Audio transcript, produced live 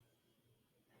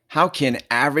How can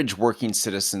average working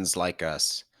citizens like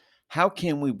us, how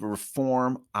can we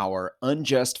reform our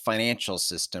unjust financial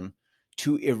system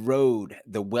to erode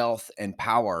the wealth and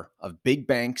power of big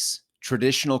banks,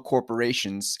 traditional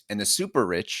corporations, and the super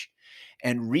rich,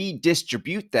 and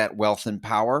redistribute that wealth and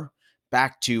power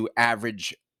back to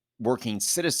average working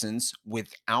citizens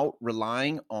without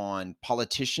relying on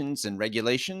politicians and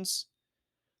regulations?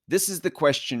 This is the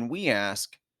question we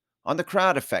ask on the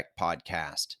Crowd Effect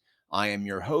podcast. I am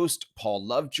your host, Paul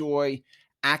Lovejoy,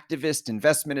 activist,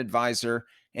 investment advisor,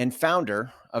 and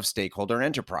founder of Stakeholder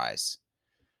Enterprise.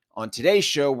 On today's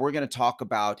show, we're going to talk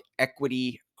about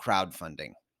equity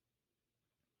crowdfunding,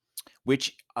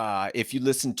 which, if you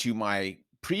listen to my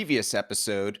previous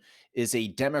episode, is a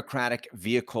democratic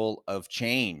vehicle of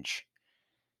change.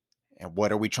 And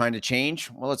what are we trying to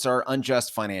change? Well, it's our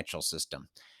unjust financial system.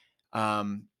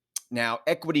 Um, Now,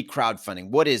 equity crowdfunding,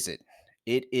 what is it?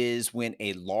 It is when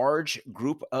a large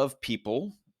group of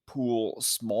people pool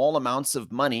small amounts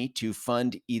of money to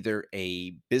fund either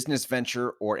a business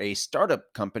venture or a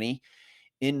startup company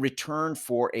in return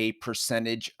for a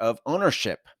percentage of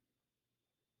ownership.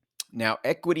 Now,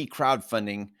 equity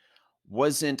crowdfunding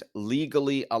wasn't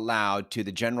legally allowed to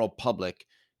the general public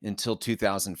until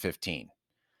 2015.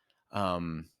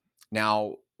 Um,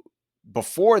 Now,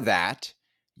 before that,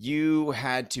 you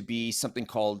had to be something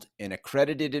called an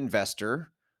accredited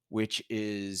investor, which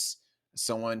is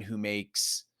someone who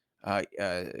makes,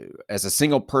 as a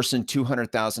single person,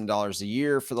 $200,000 a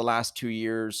year for the last 2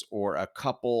 years, or a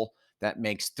couple that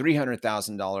makes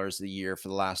 $300,000 a year for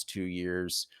the last 2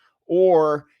 years,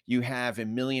 or you have $1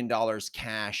 million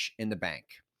cash in the bank.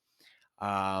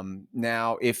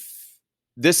 Now, if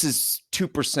this is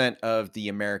 2% of the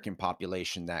American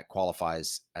population that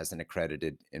qualifies as an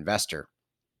accredited investor.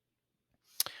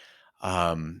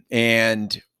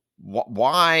 And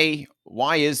why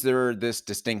is there this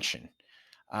distinction?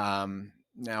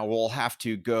 Now we'll have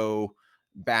to go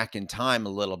back in time a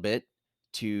little bit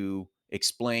to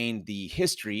explain the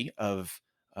history of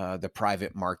the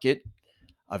private market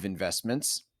of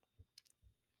investments.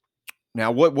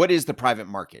 Now, what is the private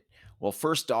market? Well,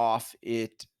 first off,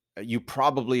 it you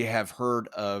probably have heard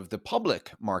of the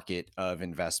public market of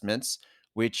investments,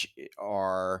 which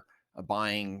are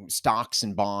buying stocks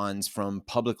and bonds from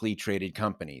publicly traded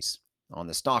companies on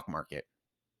the stock market.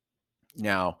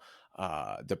 Now,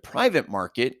 the private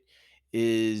market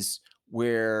is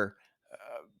where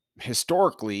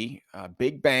historically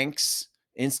big banks,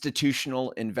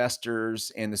 institutional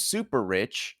investors, and the super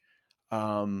rich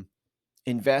um,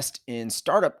 invest in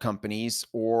startup companies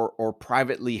or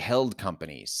privately held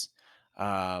companies.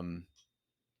 Um,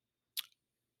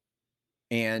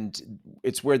 and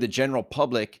it's where the general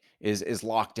public is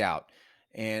locked out.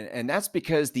 And that's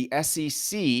because the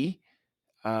SEC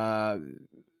uh,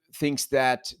 thinks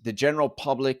that the general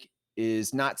public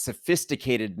is not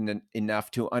sophisticated enough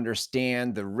to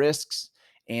understand the risks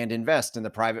and invest in the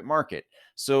private market.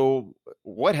 So,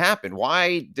 what happened?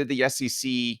 Why did the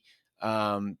SEC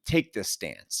take this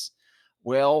stance?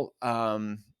 Well,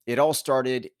 it all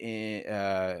started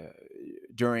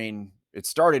during. It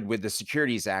started with the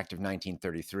Securities Act of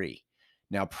 1933.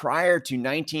 Now, prior to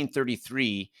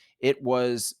 1933, it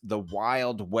was the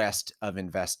Wild West of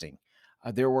investing.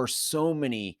 There were so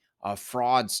many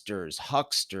fraudsters,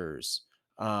 hucksters,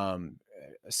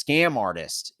 scam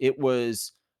artists. It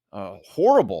was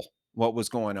horrible what was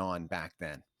going on back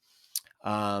then.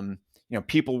 Um,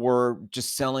 People were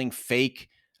just selling fake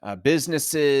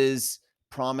businesses,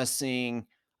 promising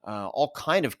all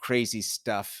kind of crazy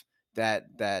stuff that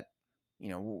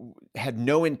had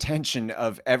no intention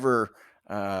of ever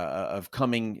of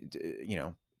coming,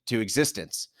 to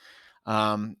existence.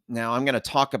 Now I'm going to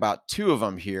talk about two of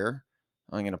them here.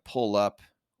 I'm going to pull up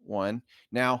one.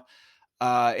 Now,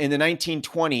 in the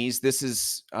 1920s, this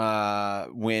is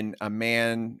when a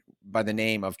man by the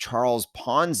name of Charles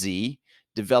Ponzi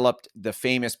developed the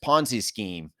famous Ponzi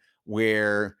scheme,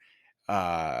 where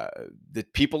uh, the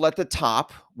people at the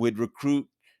top would recruit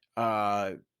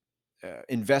uh,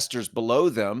 investors below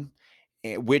them,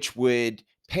 which would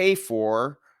pay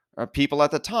for people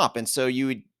at the top. And so you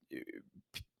would,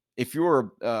 if you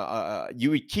were, you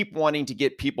would keep wanting to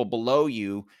get people below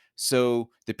you, so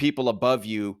the people above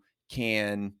you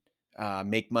can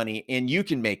make money and you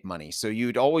can make money. So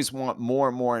you'd always want more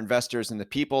and more investors, and the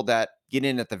people that get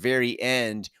in at the very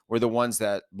end were the ones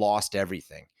that lost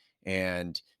everything.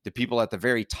 And the people at the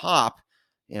very top,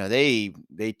 they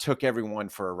took everyone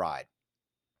for a ride.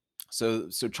 So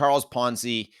Charles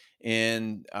Ponzi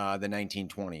in the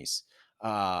 1920s.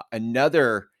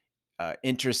 Another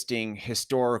interesting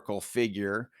historical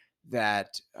figure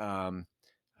that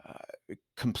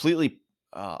completely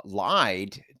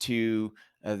lied to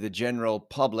the general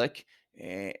public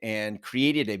and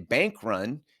created a bank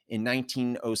run in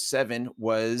 1907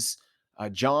 was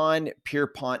John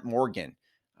Pierpont Morgan,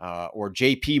 or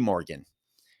J.P. Morgan.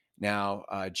 Now,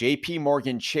 J.P.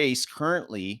 Morgan Chase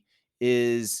currently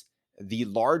is the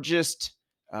largest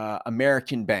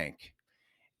American bank,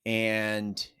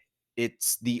 and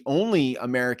it's the only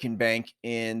American bank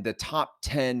in the top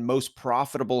 10 most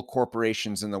profitable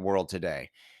corporations in the world today.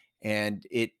 And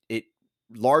it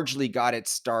largely got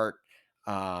its start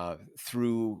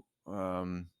through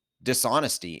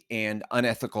dishonesty and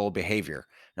unethical behavior.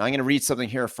 Now, I'm going to read something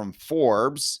here from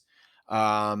Forbes.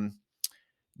 Um,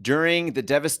 During the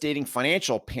devastating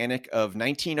financial panic of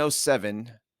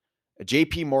 1907,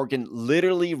 JP Morgan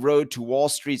literally rode to Wall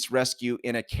Street's rescue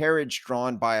in a carriage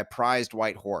drawn by a prized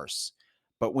white horse.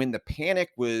 But when the panic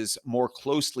was more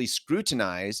closely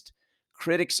scrutinized,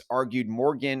 critics argued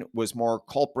Morgan was more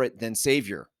culprit than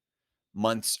savior.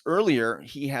 Months earlier,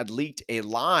 he had leaked a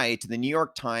lie to the New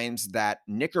York Times that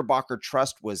Knickerbocker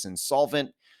Trust was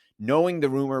insolvent, knowing the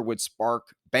rumor would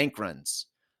spark bank runs.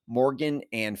 Morgan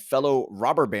and fellow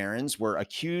robber barons were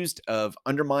accused of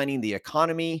undermining the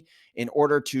economy in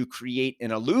order to create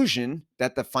an illusion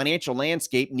that the financial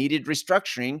landscape needed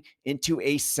restructuring into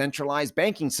a centralized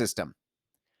banking system,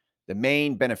 the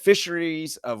main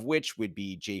beneficiaries of which would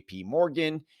be JP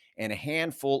Morgan and a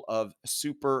handful of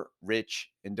super rich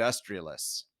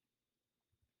industrialists.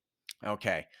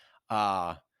 Okay.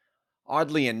 Uh,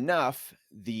 Oddly enough,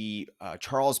 the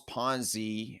Charles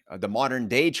Ponzi, the modern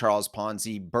day Charles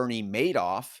Ponzi, Bernie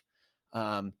Madoff,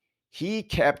 um, he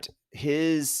kept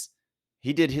his,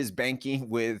 he did his banking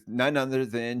with none other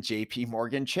than JP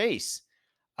Morgan Chase.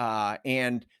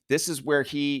 And this is where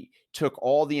he took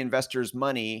all the investors'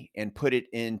 money and put it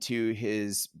into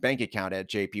his bank account at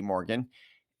JP Morgan.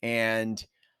 And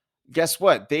guess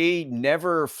what? They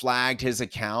never flagged his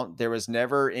account. There was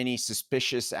never any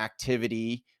suspicious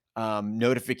activity,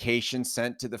 notification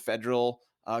sent to the federal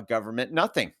government.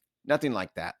 Nothing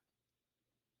like that.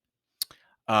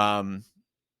 Um,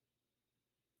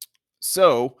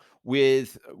 so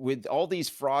with all these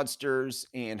fraudsters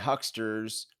and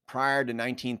hucksters prior to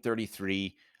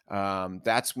 1933,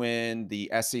 that's when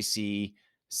the SEC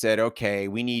said, "Okay,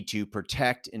 we need to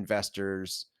protect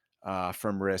investors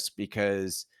from risk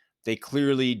because they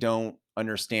clearly don't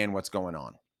understand what's going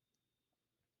on."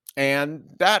 And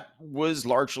that was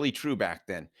largely true back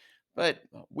then. But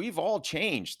we've all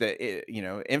changed.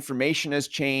 Information has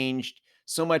changed.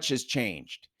 So much has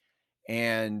changed,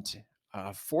 and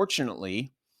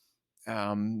fortunately,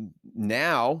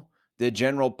 now the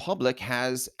general public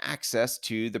has access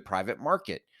to the private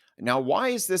market. Now, why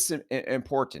is this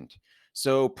important?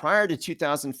 So, prior to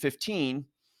 2015,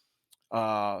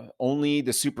 only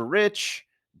the super rich,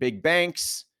 big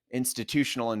banks,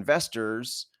 institutional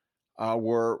investors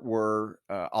were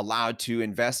allowed to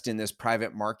invest in this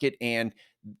private market, and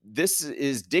this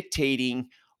is dictating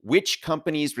which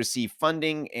companies receive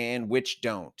funding and which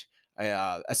don't.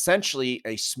 Essentially,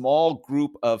 a small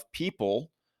group of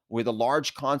people with a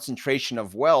large concentration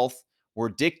of wealth were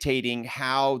dictating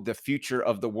how the future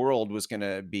of the world was going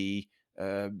to be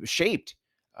shaped.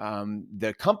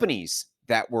 The companies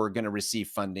that were going to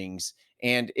receive fundings,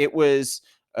 and it was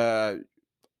uh,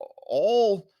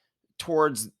 all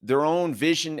towards their own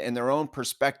vision and their own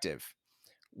perspective,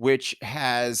 which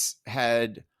has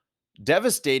had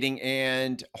devastating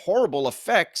and horrible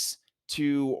effects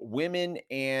to women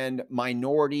and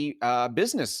minority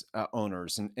business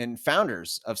owners and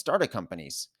founders of startup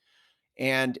companies.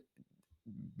 And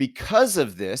because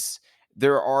of this,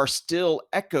 there are still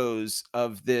echoes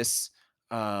of this,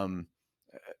 um,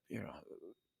 you know,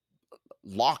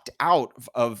 locked out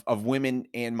of women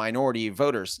and minority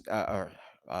voters or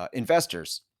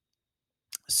investors.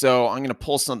 So I'm going to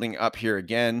pull something up here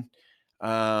again.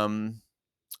 Um,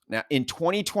 Now, in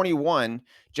 2021,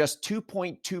 just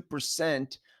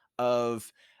 2.2%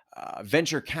 of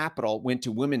venture capital went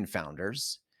to women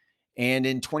founders. And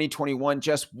in 2021,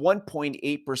 just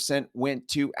 1.8% went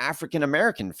to African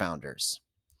American founders.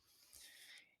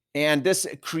 And this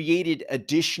created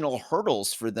additional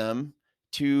hurdles for them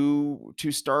to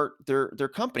start their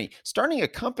company. Starting a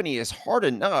company is hard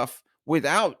enough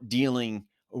without dealing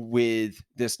with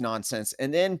this nonsense.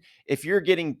 And then if you're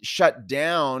getting shut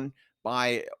down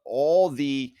by all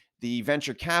the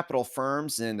venture capital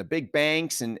firms and the big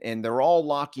banks, and they're all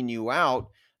locking you out,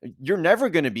 you're never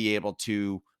going to be able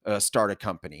to start a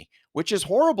company, which is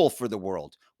horrible for the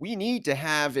world. We need to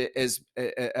have as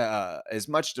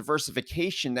much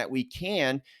diversification that we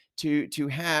can to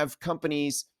have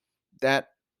companies that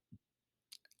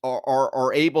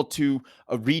are able to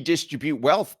redistribute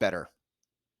wealth better.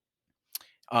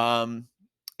 Um,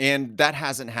 and that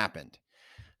hasn't happened.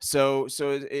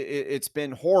 It's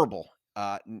been horrible.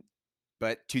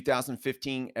 But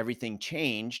 2015, everything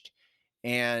changed,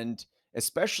 and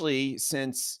especially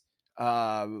since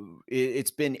uh,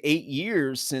 it's been 8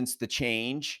 years since the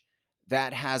change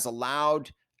that has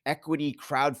allowed equity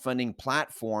crowdfunding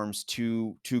platforms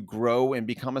to grow and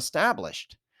become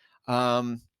established.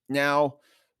 Now,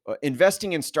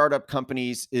 investing in startup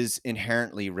companies is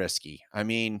inherently risky. I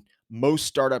mean, most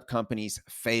startup companies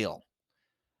fail,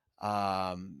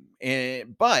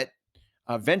 but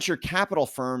venture capital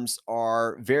firms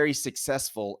are very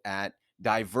successful at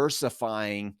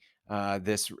diversifying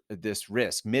this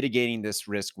risk, mitigating this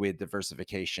risk with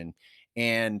diversification.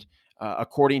 And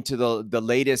according to the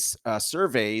latest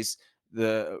surveys,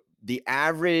 the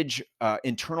average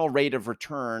internal rate of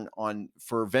return on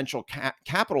for venture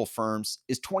capital firms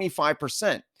is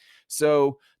 25%.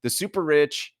 So the super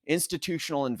rich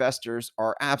institutional investors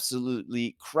are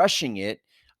absolutely crushing it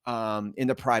in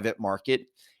the private market,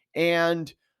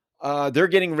 and they're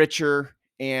getting richer,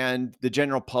 and the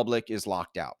general public is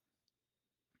locked out.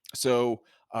 So,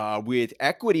 with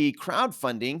equity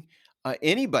crowdfunding,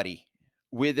 anybody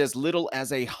with as little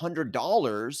as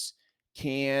 $100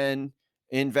 can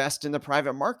invest in the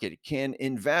private market, can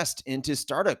invest into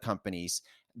startup companies.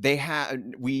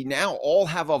 We now all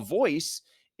have a voice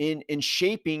in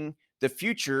shaping the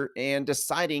future and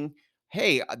deciding,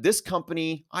 hey, this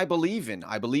company I believe in.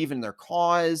 I believe in their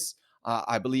cause.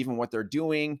 I believe in what they're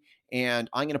doing, and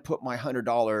I'm going to put my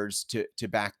 $100 to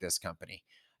back this company.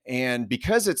 And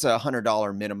because it's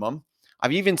 $100 minimum,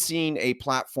 I've even seen a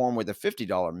platform with a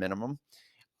 $50 minimum.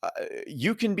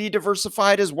 You can be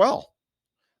diversified as well.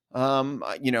 Um,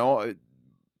 uh, you know, uh,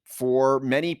 for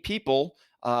many people,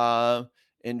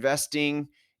 investing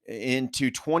into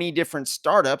 20 different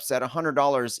startups at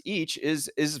 $100 each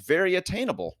is very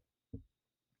attainable.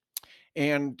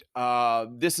 And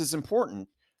this is important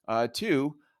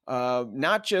too,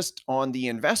 not just on the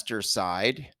investor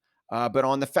side, but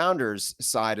on the founders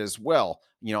side as well.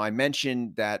 I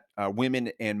mentioned that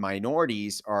women and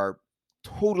minorities are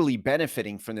totally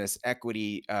benefiting from this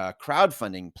equity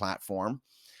crowdfunding platform.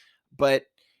 But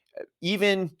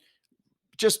even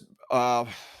just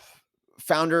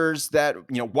founders that,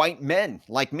 white men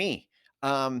like me,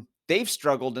 they've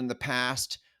struggled in the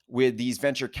past with these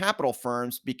venture capital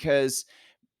firms because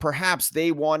perhaps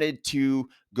they wanted to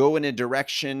go in a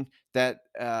direction that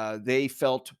they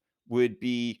felt would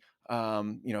be,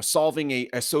 solving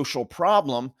a social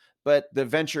problem, but the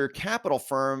venture capital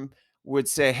firm would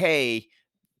say, "Hey,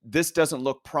 this doesn't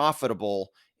look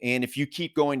profitable, and if you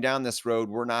keep going down this road,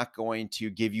 we're not going to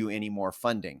give you any more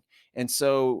funding." And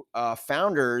so,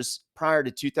 founders prior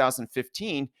to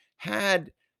 2015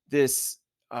 had this.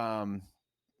 Um,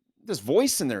 this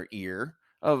voice in their ear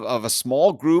of a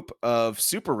small group of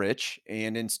super rich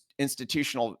and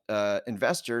institutional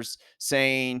investors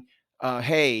saying,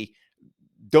 hey,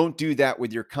 don't do that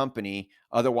with your company.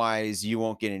 Otherwise, you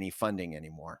won't get any funding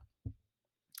anymore.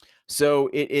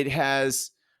 So it has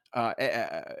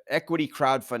equity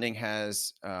crowdfunding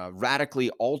has radically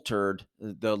altered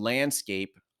the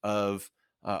landscape of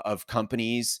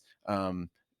companies,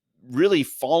 really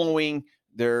following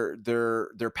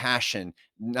their passion,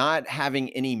 not having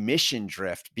any mission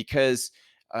drift, because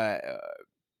uh,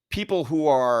 people who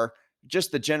are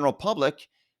just the general public,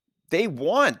 they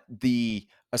want the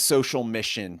a social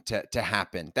mission to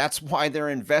happen. That's why they're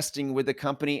investing with the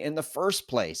company in the first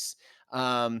place.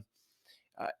 Um,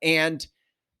 and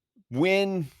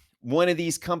when one of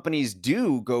these companies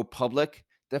do go public,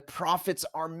 the profits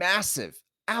are massive,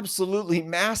 absolutely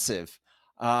massive.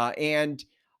 And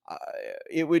uh,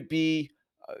 it would be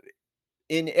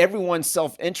in everyone's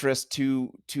self-interest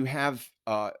to have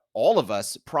all of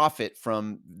us profit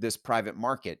from this private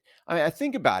market. I mean, I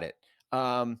think about it.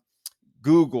 Um,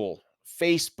 Google,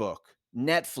 Facebook,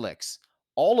 Netflix,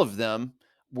 all of them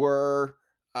were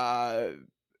uh,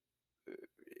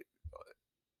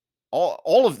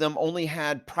 all of them only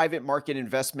had private market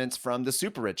investments from the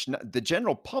super rich. The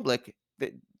general public,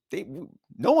 they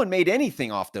no one made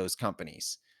anything off those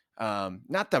companies.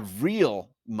 Not the real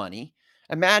money.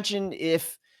 Imagine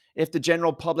if the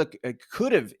general public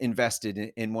could have invested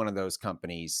in one of those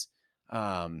companies,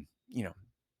 um, you know,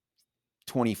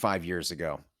 25 years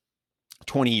ago,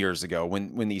 20 years ago,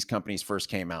 when these companies first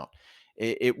came out.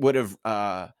 It would have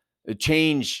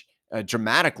changed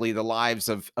dramatically the lives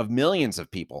of millions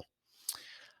of people.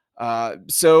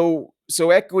 So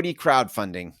equity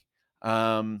crowdfunding,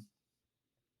 um,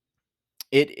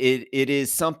 it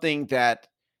is something that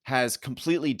has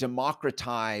completely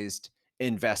democratized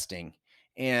investing,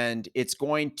 and it's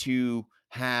going to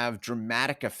have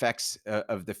dramatic effects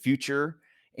of the future.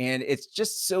 And it's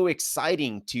just so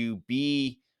exciting to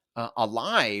be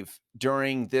alive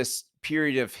during this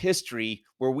period of history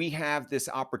where we have this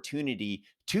opportunity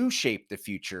to shape the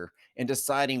future and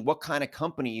deciding what kind of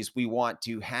companies we want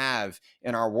to have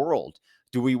in our world.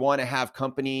 Do we want to have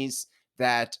companies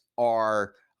that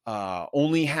are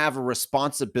only have a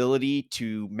responsibility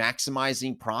to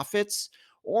maximizing profits?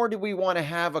 Or do we want to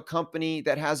have a company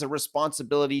that has a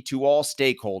responsibility to all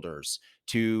stakeholders,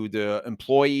 to the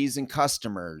employees and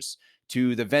customers,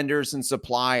 to the vendors and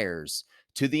suppliers,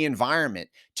 to the environment,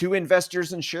 to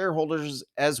investors and shareholders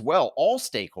as well, all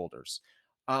stakeholders?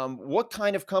 What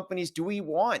kind of companies do we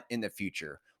want in the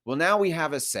future? Well, now we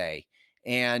have a say,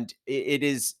 and it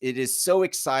is so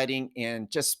exciting and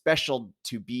just special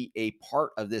to be a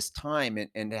part of this time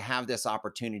and to have this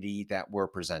opportunity that we're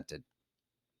presented.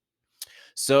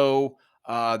 So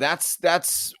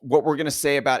that's what we're going to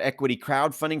say about equity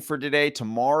crowdfunding for today.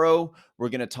 Tomorrow we're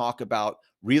going to talk about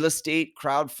real estate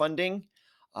crowdfunding,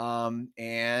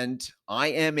 and I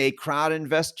am a crowd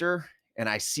investor, and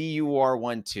I see you are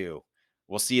one too.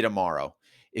 We'll see you tomorrow.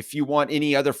 If you want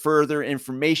any other further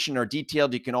information or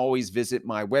detailed, you can always visit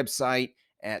my website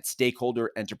at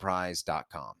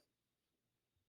stakeholderenterprise.com.